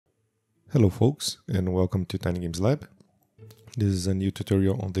Hello folks, and welcome to Tiny Games Lab. This is a new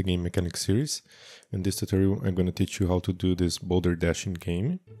tutorial on the game mechanics series. In this tutorial I'm going to teach you how to do this boulder dashing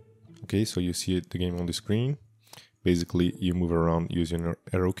game. Okay, so you see the game on the screen. Basically you move around using your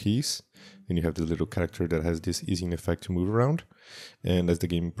arrow keys, and you have this little character that has this easing effect to move around. And as the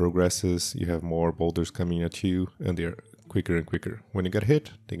game progresses, you have more boulders coming at you, and they're quicker and quicker. When you get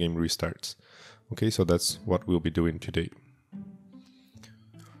hit, the game restarts. Okay, so that's what we'll be doing today.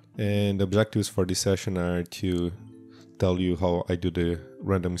 And the objectives for this session are to tell you how I do the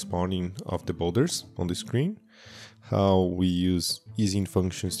random spawning of the boulders on the screen, how we use easing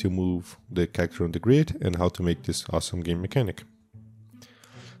functions to move the character on the grid, and how to make this awesome game mechanic.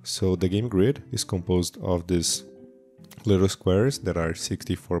 So the game grid is composed of these little squares that are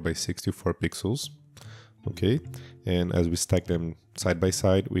 64 by 64 pixels. Okay, and as we stack them side by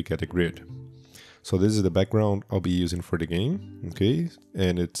side, we get a grid. So this is the background I'll be using for the game, okay,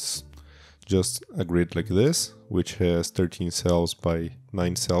 and it's just a grid like this, which has 13 cells by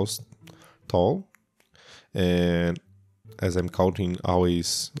 9 cells tall, and as I'm counting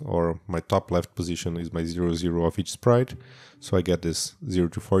always, or my top left position is my 0, 0 of each sprite, so I get this 0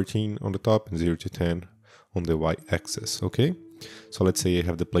 to 14 on the top and 0 to 10 on the y-axis, okay? So let's say I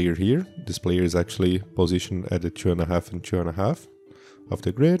have the player here. This player is actually positioned at the 2.5 and 2.5 of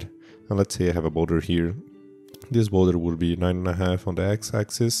the grid. And let's say I have a boulder here. This boulder would be 9.5 on the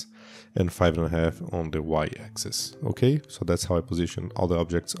x-axis and 5.5 on the y-axis. Okay, so that's how I position all the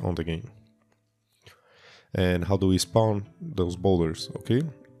objects on the game. And how do we spawn those boulders? Okay,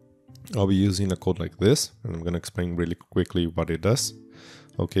 I'll be using a code like this, and I'm going to explain really quickly what it does.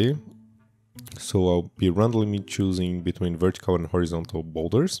 Okay, so I'll be randomly choosing between vertical and horizontal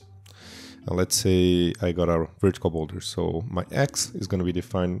boulders. Let's say I got a vertical boulder, so my x is going to be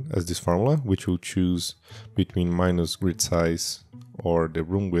defined as this formula, which will choose between minus grid size or the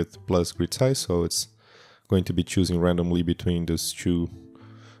room width plus grid size. So it's going to be choosing randomly between those two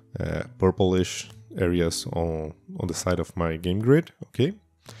purplish areas on the side of my game grid. Okay,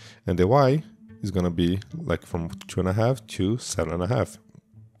 and the y is going to be like from 2.5 to 7.5.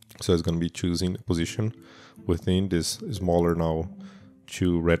 So it's going to be choosing a position within this smaller now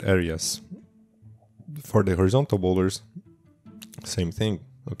two red areas. For the horizontal boulders, same thing,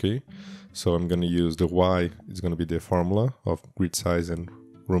 okay? So I'm going to use the y, it's going to be the formula of grid size and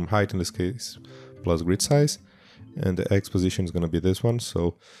room height in this case, plus grid size. And the x position is going to be this one,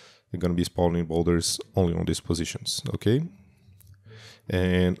 so we're going to be spawning boulders only on these positions, okay?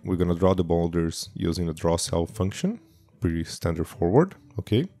 And we're going to draw the boulders using the draw cell function, pretty standard forward,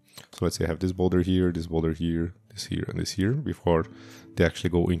 okay? So let's say I have this boulder here, this boulder here, this here, and this here before they actually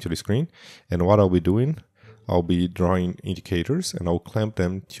go into the screen. And what I'll be doing, I'll be drawing indicators and I'll clamp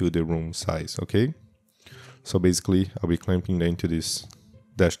them to the room size, okay? So basically, I'll be clamping them into this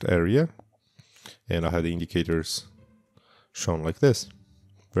dashed area, and I'll have the indicators shown like this.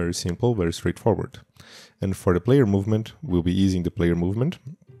 Very simple, very straightforward. And for the player movement, we'll be easing the player movement.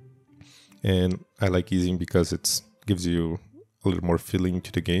 And I like easing because it gives you a little more feeling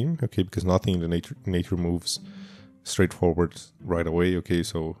to the game, okay, because nothing in the nature moves straightforward right away, okay,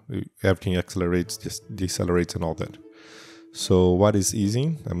 so everything accelerates, just decelerates and all that. So what is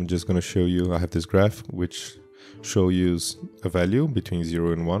easing? I'm just going to show you, I have this graph which shows you a value between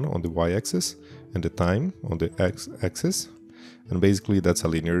 0 and 1 on the y-axis and the time on the x-axis, and basically that's a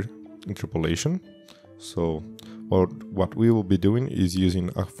linear interpolation. So what we will be doing is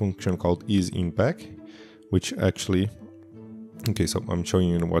using a function called isInBack, which actually, okay, so I'm showing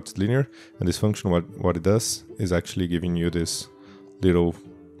you what's linear, and this function, what it does is actually giving you this little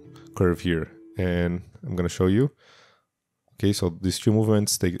curve here, and I'm going to show you. Okay, so these two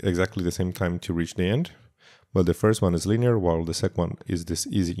movements take exactly the same time to reach the end, but the first one is linear, while the second one is this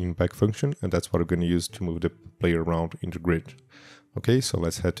isInBack function, and that's what we're going to use to move the player around in the grid. Okay, so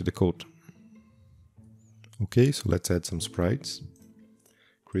let's head to the code. Okay, so let's add some sprites.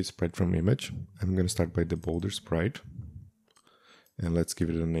 Create sprite from image. I'm going to start by the boulder sprite. And let's give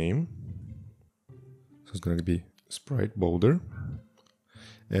it a name. So it's going to be sprite boulder.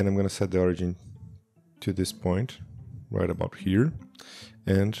 And I'm going to set the origin to this point, right about here.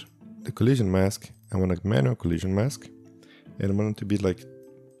 And the collision mask, I want a manual collision mask. And I want it to be like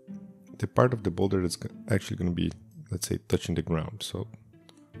the part of the boulder that's actually going to be, let's say, touching the ground. So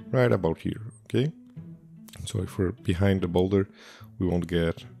right about here, okay? So if we're behind the boulder, we won't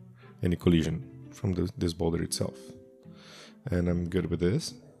get any collision from this boulder itself. And I'm good with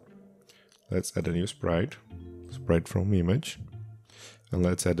this. Let's add a new sprite from image, and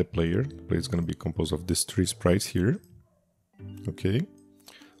let's add a player. The player is going to be composed of these 3 sprites here. Okay,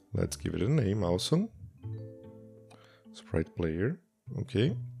 let's give it a name also. Sprite player.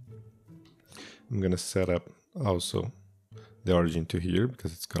 Okay, I'm gonna set up also the origin to here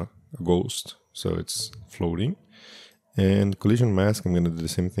because it's kind of a ghost, so it's floating. And collision mask, I'm gonna do the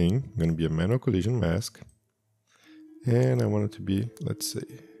same thing. I'm gonna be a manual collision mask, and I want it to be, let's say,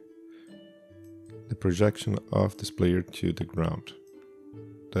 the projection of this player to the ground.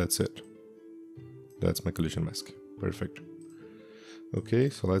 That's it. That's my collision mask. Perfect. Okay,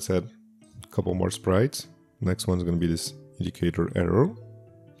 so let's add a couple more sprites. Next one's gonna be this indicator arrow.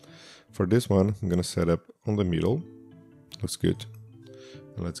 For this one, I'm gonna set up on the middle. Looks good.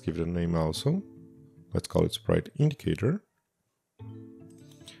 And let's give it a name also. Let's call it sprite indicator.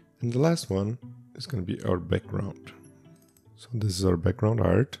 And the last one is gonna be our background. So this is our background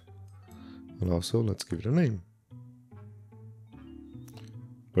art. And also let's give it a name.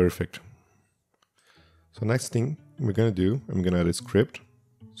 Perfect. So next thing we're gonna do, I'm gonna add a script.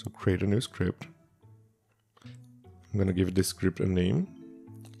 So create a new script. I'm gonna give this script a name.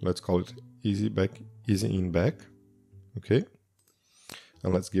 Let's call it easy in back. Okay.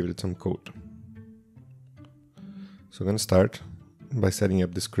 And let's give it some code. So I'm gonna start by setting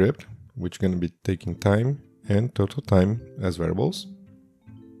up the script, which is gonna be taking time and total time as variables.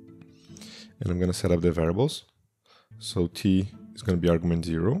 And I'm gonna set up the variables. So t is gonna be argument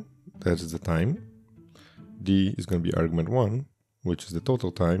 0, that is the time. D is going to be argument 1, which is the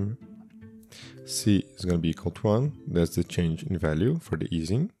total time. C is going to be equal to 1, that's the change in value for the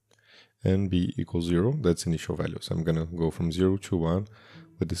easing. And B equals 0, that's initial value. So I'm going to go from 0 to 1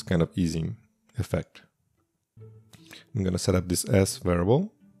 with this kind of easing effect. I'm going to set up this S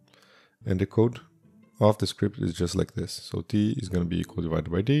variable, and the code of the script is just like this. So T is going to be equal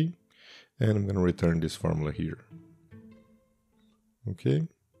divided by D, and I'm going to return this formula here. Okay.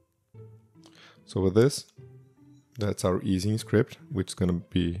 So with this, that's our easing script, which is going to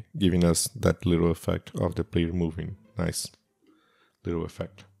be giving us that little effect of the player moving. Nice little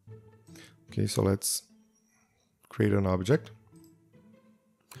effect. Okay, so let's create an object.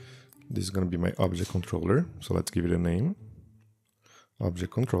 This is going to be my object controller. So let's give it a name.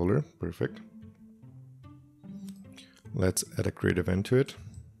 Object controller, perfect. Let's add a create event to it.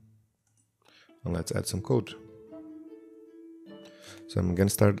 And let's add some code. So I'm going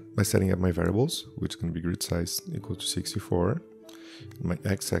to start by setting up my variables, which is going to be grid size equal to 64. My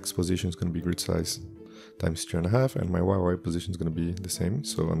x-axis position is going to be grid size times 3.5, and my y-y position is going to be the same.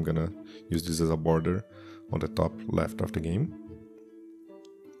 So I'm going to use this as a border on the top left of the game.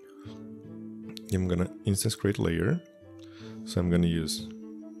 I'm going to instance create layer. So I'm going to use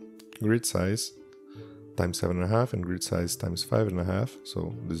grid size times 7.5 and grid size times 5.5.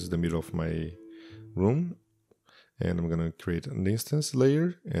 So this is the middle of my room. And I'm going to create an instance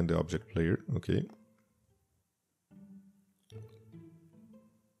layer and the object layer. Okay.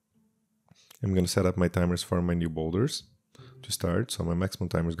 I'm going to set up my timers for my new boulders to start. So my maximum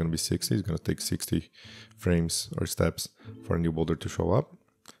timer is going to be 60. It's going to take 60 frames or steps for a new boulder to show up.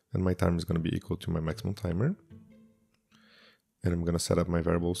 And my timer is going to be equal to my maximum timer. And I'm going to set up my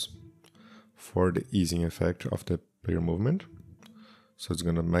variables for the easing effect of the player movement. So it's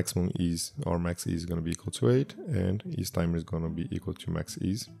going to maximum ease or max ease is going to be equal to 8, and ease timer is going to be equal to max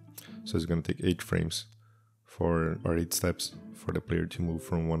ease. So it's going to take 8 frames or 8 steps for the player to move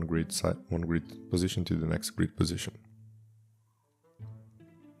from one grid position to the next grid position.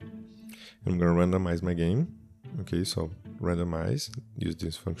 I'm going to randomize my game. Okay, so randomize, use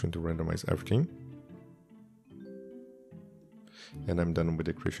this function to randomize everything. And I'm done with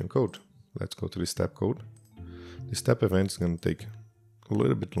the creation code. Let's go to the step code. The step event is going to take a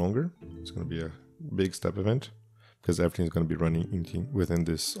little bit longer. It's going to be a big step event because everything is going to be running within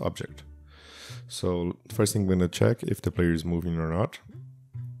this object. So first thing I'm going to check if the player is moving or not.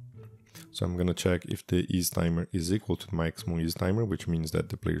 So I'm going to check if the ease timer is equal to the maximum ease timer, which means that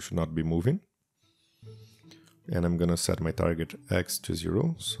the player should not be moving. And I'm going to set my target X to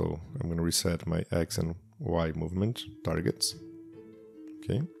 0. So I'm going to reset my X and Y movement targets.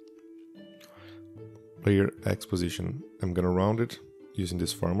 Okay. Player X position, I'm going to round it using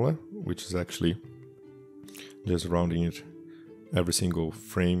this formula, which is actually just rounding it every single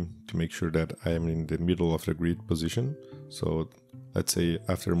frame to make sure that I am in the middle of the grid position. So let's say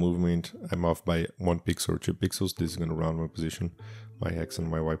after a movement I'm off by 1 pixel or 2 pixels, this is going to round my position, my X and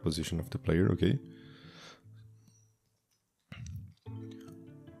my Y position of the player. Okay.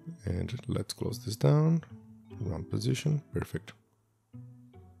 And let's close this down, round position, perfect.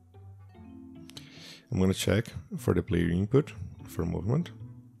 I'm going to check for the player input for movement.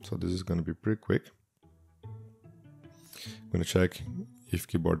 So this is going to be pretty quick. I'm going to check if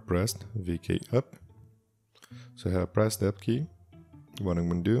keyboard pressed, VK up. So I have pressed the up key. What I'm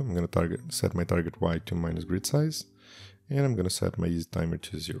going to do, I'm going to set my target Y to minus grid size, and I'm going to set my ease timer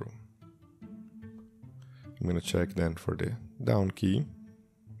to 0. I'm gonna check then for the down key.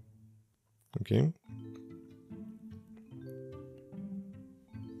 Okay.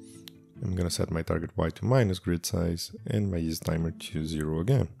 I'm gonna set my target Y to minus grid size and my ease timer to 0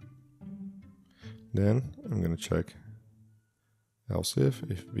 again. Then I'm gonna check else if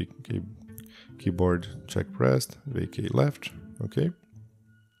VK keyboard check pressed, VK left. Okay.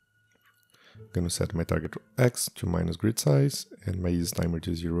 Gonna set my target X to minus grid size and my ease timer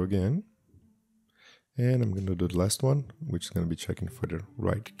to 0 again. And I'm gonna do the last one, which is gonna be checking for the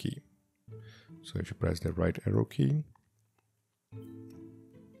right key. So if you press the right arrow key,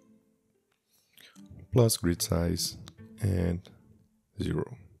 plus grid size and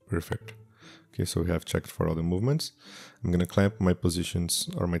 0. Perfect. Okay, so we have checked for all the movements. I'm gonna clamp my positions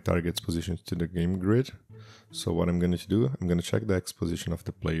or my target's positions to the game grid. So what I'm going to do, I'm gonna check the X position of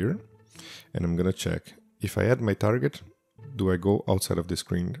the player. And I'm gonna check if I add my target, do I go outside of the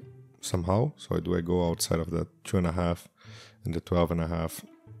screen somehow? So do I go outside of the 2.5 and the 12.5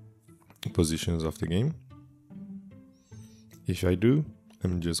 positions of the game? If I do,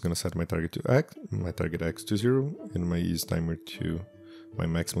 I'm just gonna set my target to X, my target X to 0, and my ease timer to my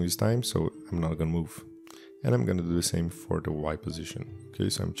maximum ease time, so I'm not gonna move. And I'm gonna do the same for the Y position. Okay,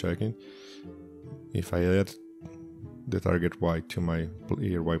 so I'm checking if I add the target Y to my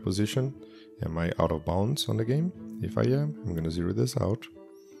player Y position, am I out of bounds on the game? If I am, I'm gonna zero this out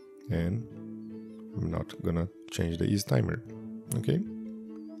and I'm not gonna change the ease timer. Okay,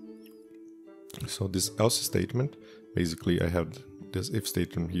 so this else statement, basically I have this if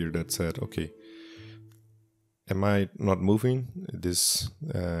statement here that said, okay, am I not moving? This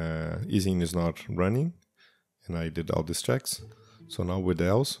easing is not running, and I did all these checks. So now with the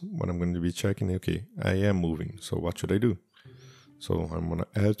else, what I'm going to be checking, okay, I am moving, so what should I do? So I'm going to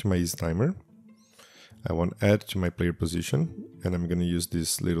add to my ease timer. I want to add to my player position, and I'm going to use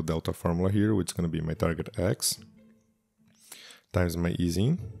this little delta formula here, which is going to be my target X times my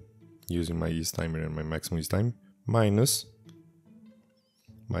easing, using my ease timer and my maximum ease time, minus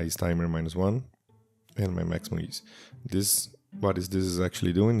my ease timer minus 1 and my maximum ease. What this is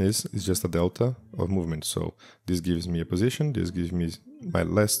actually doing is just a delta of movement. So this gives me a position, this gives me my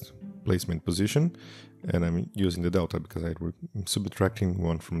last placement position, and I'm using the delta because I'm subtracting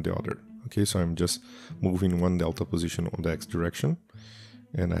one from the other. Okay, so I'm just moving one delta position on the X direction,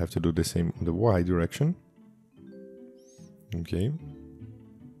 and I have to do the same on the Y direction. Okay,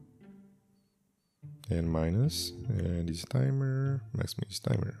 and minus, and this timer, maximum is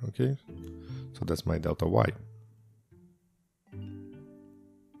timer. Okay, so that's my delta Y.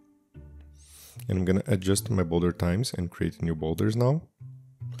 And I'm gonna adjust my boulder times and create new boulders now.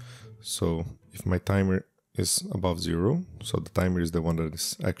 So if my timer is above 0, so the timer is the one that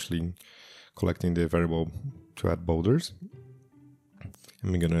is actually collecting the variable to add boulders,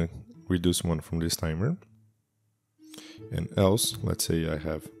 I'm gonna reduce one from this timer. And else, let's say I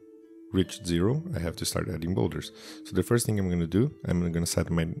have reached 0, I have to start adding boulders. So the first thing I'm gonna do, I'm gonna set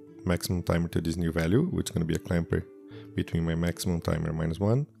my maximum timer to this new value, which is gonna be a clamper between my maximum timer minus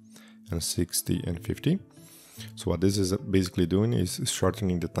 1 and 60 and 50. So what this is basically doing is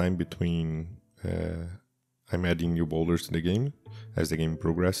shortening the time between I'm adding new boulders to the game as the game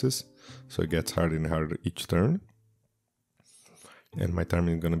progresses. So it gets harder and harder each turn. And my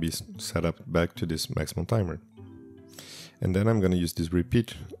timer is going to be set up back to this maximum timer. And then I'm going to use this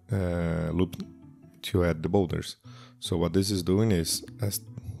repeat loop to add the boulders. So what this is doing is, as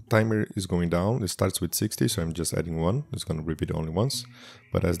timer is going down, it starts with 60, so I'm just adding 1. It's going to repeat only once.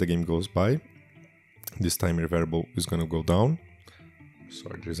 But as the game goes by, this timer variable is going to go down.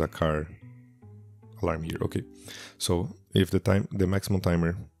 Sorry, there's a car alarm here. Okay, so if the maximum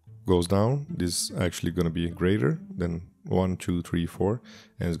timer goes down, this is actually going to be greater than 1, 2, 3, 4,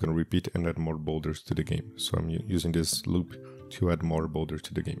 and it's going to repeat and add more boulders to the game. So I'm using this loop to add more boulders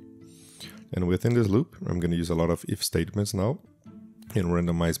to the game. And within this loop, I'm going to use a lot of if statements now and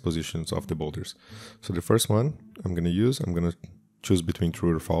randomize positions of the boulders. So the first one I'm going to choose between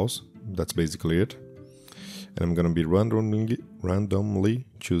true or false. That's basically it. And I'm going to be randomly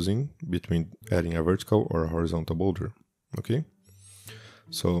choosing between adding a vertical or a horizontal boulder. Okay,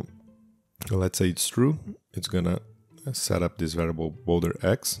 so let's say it's true. It's going to set up this variable boulder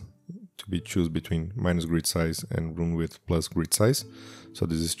X to be choose between minus grid size and run width plus grid size. So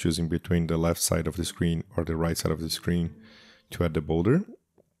this is choosing between the left side of the screen or the right side of the screen to add the boulder.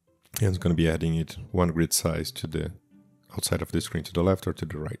 And it's going to be adding it one grid size to the outside of the screen to the left or to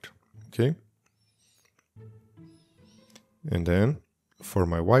the right. Okay. And then for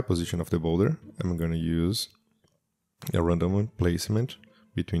my Y position of the boulder, I'm going to use a random placement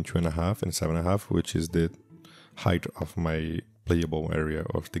between 2.5 and 7.5, which is the height of my playable area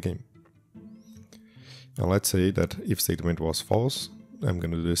of the game. And let's say that if statement was false, I'm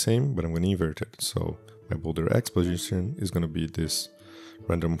going to do the same, but I'm going to invert it. So my boulder X position is going to be this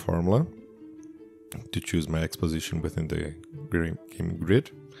random formula to choose my X position within the game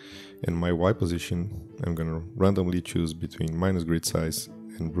grid. And my Y position, I'm going to randomly choose between minus grid size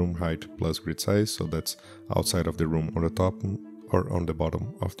and room height plus grid size. So that's outside of the room on the top or on the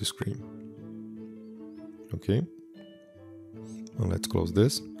bottom of the screen. Okay. And let's close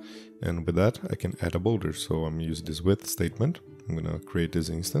this. And with that, I can add a boulder. So I'm using this with statement. I'm going to create this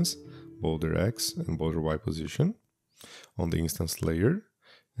instance, boulder X and boulder Y position on the instance layer.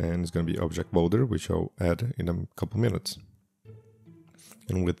 And it's going to be object boulder, which I'll add in a couple minutes.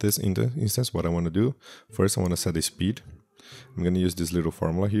 And with this instance, what I want to do, first I want to set the speed. I'm going to use this little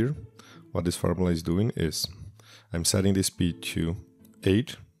formula here. What this formula is doing is I'm setting the speed to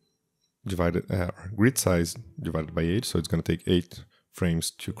 8 divided grid size divided by 8. So it's going to take 8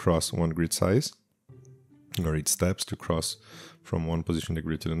 frames to cross one grid size, or 8 steps to cross from one position in the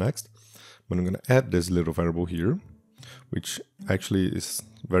grid to the next. But I'm going to add this little variable here, which actually is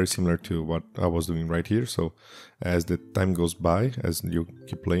very similar to what I was doing right here. So as the time goes by, as you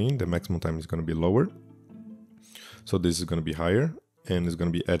keep playing, the maximum time is going to be lower. So this is going to be higher, and it's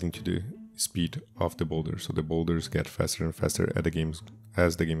going to be adding to the speed of the boulder. So the boulders get faster and faster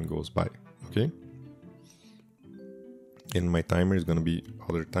as the game goes by. Okay. And my timer is going to be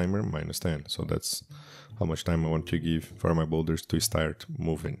other timer minus 10. So that's how much time I want to give for my boulders to start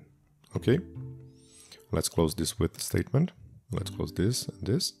moving. Okay. Let's close this with statement. Let's close this and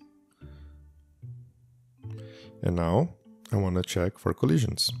this. And now I want to check for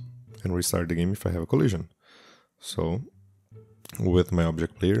collisions and restart the game if I have a collision. So with my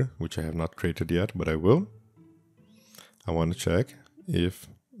object player, which I have not created yet, but I will, I want to check if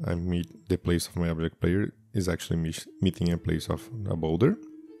I meet the place of my object player is actually meeting a place of a boulder.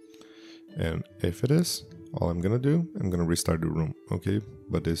 And if it is, all I'm gonna do, I'm gonna restart the room, okay?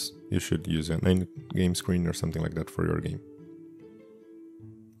 But this, you should use an end game screen or something like that for your game.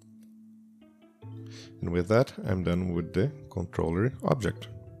 And with that, I'm done with the controller object.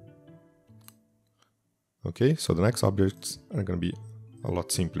 Okay, so the next objects are gonna be a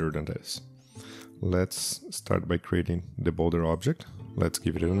lot simpler than this. Let's start by creating the boulder object. Let's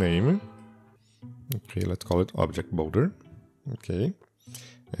give it a name. Okay, let's call it object boulder. Okay,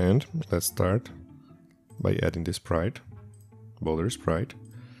 and let's start by adding the sprite, boulder sprite,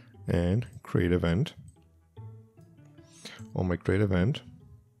 and create event. On my create event,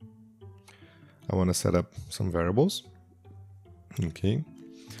 I want to set up some variables. Okay,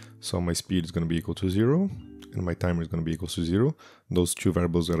 so my speed is going to be equal to 0, and my timer is going to be equal to 0. Those two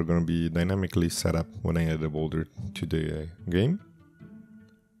variables are going to be dynamically set up when I add a boulder to the game.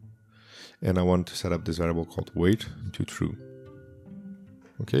 And I want to set up this variable called wait to true.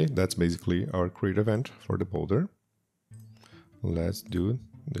 Okay, that's basically our create event for the boulder. Let's do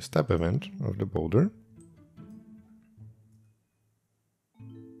the step event of the boulder.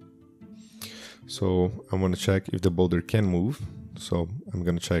 So I want to check if the boulder can move. So I'm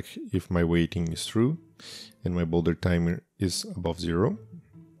going to check if my waiting is true and my boulder timer is above 0.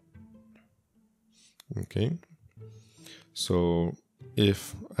 Okay, so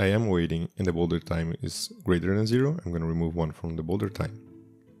if I am waiting and the boulder time is greater than 0, I'm going to remove 1 from the boulder time.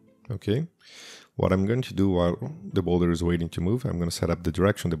 Okay, what I'm going to do while the boulder is waiting to move, I'm going to set up the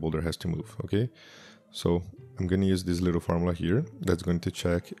direction the boulder has to move. Okay, so I'm going to use this little formula here that's going to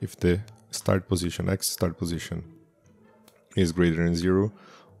check if the start position, X start position, is greater than 0,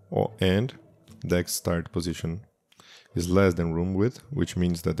 and the X start position is less than room width, which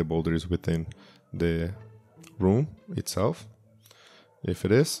means that the boulder is within the room itself. If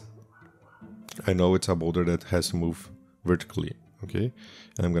it is, I know it's a boulder that has to move vertically. Okay,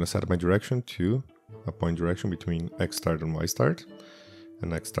 and I'm going to set my direction to a point direction between X start and Y start,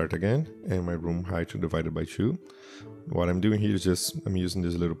 and X start again, and my room height divided by 2. What I'm doing here is just, I'm using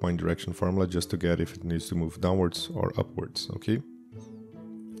this little point direction formula just to get if it needs to move downwards or upwards. Okay,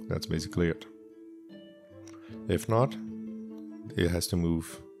 that's basically it. If not, it has to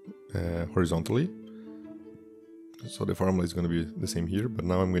move horizontally. So the formula is going to be the same here, but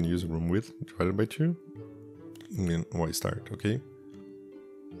now I'm going to use room width divided by 2 and then Y start. Okay,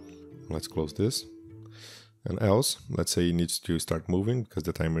 let's close this. And else, let's say it needs to start moving because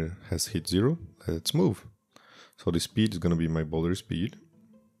the timer has hit 0. Let's move. So the speed is going to be my boulder speed,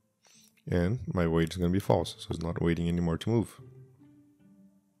 and my wait is going to be false, so it's not waiting anymore to move.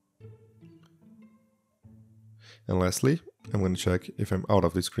 And lastly, I'm going to check if I'm out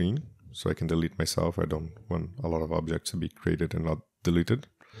of the screen, so I can delete myself. I don't want a lot of objects to be created and not deleted.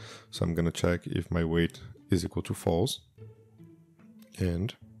 So I'm going to check if my wait is equal to false,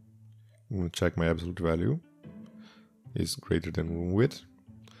 and I'm going to check my absolute value is greater than room width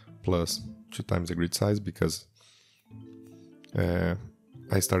plus 2 times the grid size, because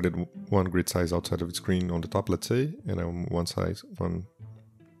I started one grid size outside of the screen on the top, let's say, and I'm one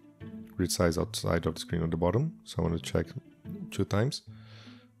grid size outside of the screen on the bottom. So I want to check 2 times,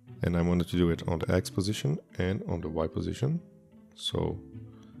 and I wanted to do it on the X position and on the Y position. So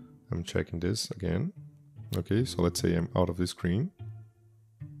I'm checking this again. Okay, so let's say I'm out of the screen.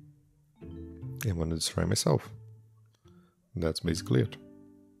 I want to destroy myself. That's basically it.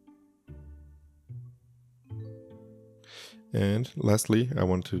 And lastly, I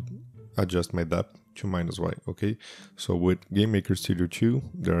want to adjust my depth to -y, okay? So with GameMaker Studio 2,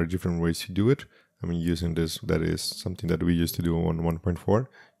 there are different ways to do it. I mean, using this, that is something that we used to do on 1.4.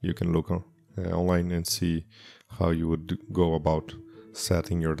 You can look online and see how you would go about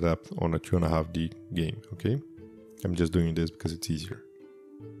setting your depth on a 2.5D game, okay? I'm just doing this because it's easier.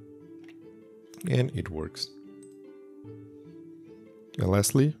 And it works. And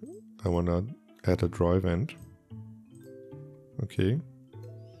lastly, I want to add a draw event. Okay,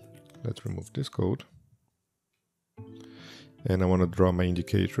 let's remove this code. And I want to draw my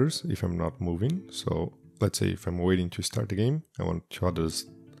indicators if I'm not moving. So let's say if I'm waiting to start the game, I want to add this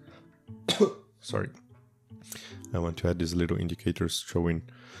sorry. I want to add these little indicators showing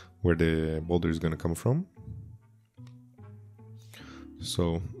where the boulder is going to come from.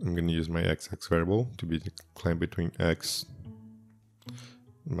 So I'm going to use my x variable to be the climb between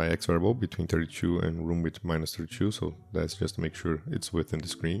my x variable between 32 and room width -32. So that's just to make sure it's within the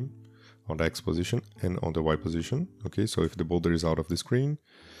screen on the X position and on the Y position. Okay, so if the boulder is out of the screen,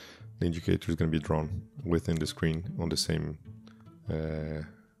 the indicator is going to be drawn within the screen on the same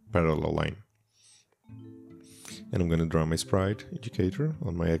parallel line. And I'm going to draw my sprite indicator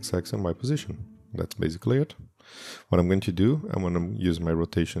on my X-axis and Y position. That's basically it. What I'm going to do, I'm going to use my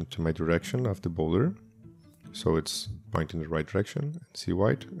rotation to my direction of the boulder. So it's pointing in the right direction and see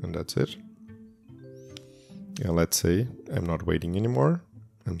white, and that's it. And let's say I'm not waiting anymore.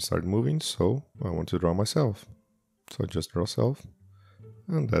 I'm start moving, so I want to draw myself. So I just draw self,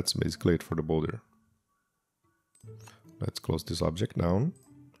 and that's basically it for the boulder. Let's close this object down.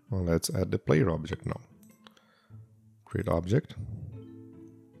 Well, let's add the player object now. Create object.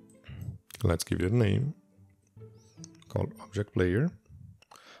 Let's give it a name called object player.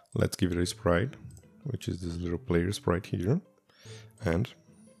 Let's give it a sprite, which is this little player sprite here. And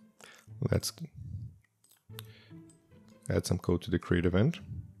let's add some code to the create event.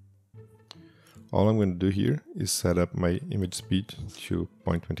 All I'm going to do here is set up my image speed to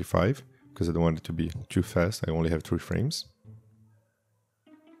 0.25 because I don't want it to be too fast. I only have 3 frames.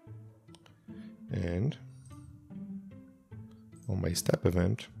 And on my step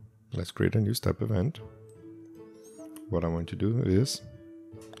event, let's create a new step event. What I want to do is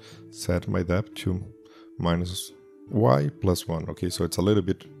set my depth to -y plus 1. Okay, so it's a little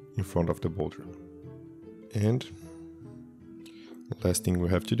bit in front of the boulder. And the last thing we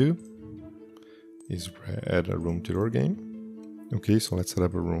have to do is add a room to our game. Okay, so let's set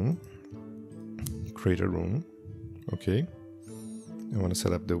up a room. Create a room. Okay. I want to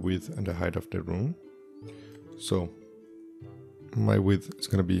set up the width and the height of the room. So my width is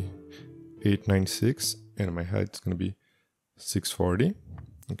going to be 896 and my height is going to be 640.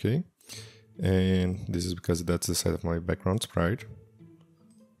 Okay. And this is because that's the size of my background sprite.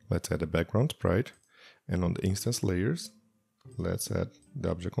 Let's add a background sprite. And on the instance layers, let's add the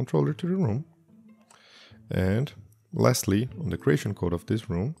object controller to the room. And lastly, on the creation code of this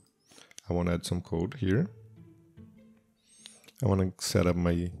room, I want to add some code here. I want to set up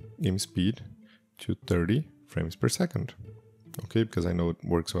my game speed to 30 frames per second. Okay, because I know it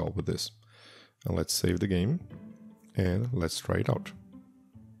works well with this. And let's save the game and let's try it out.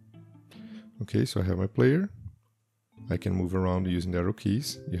 Okay, so I have my player. I can move around using the arrow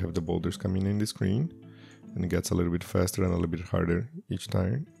keys. You have the boulders coming in the screen, and it gets a little bit faster and a little bit harder each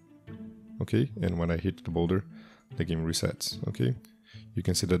time. Okay, and when I hit the boulder, the game resets. Okay, you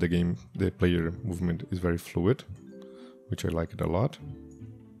can see that the player movement is very fluid, which I like it a lot.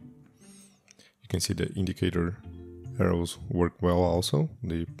 You can see the indicator arrows work well also.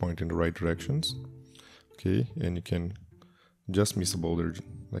 They point in the right directions. Okay, and you can just miss a boulder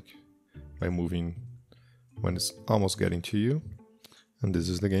like by moving when it's almost getting to you. And this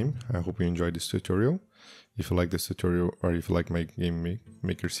is the game. I hope you enjoyed this tutorial. If you like this tutorial or if you like my Game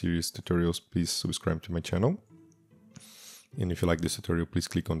Maker series tutorials, please subscribe to my channel. And if you like this tutorial, please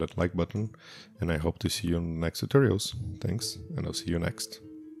click on that like button. And I hope to see you on the next tutorials. Thanks, and I'll see you next.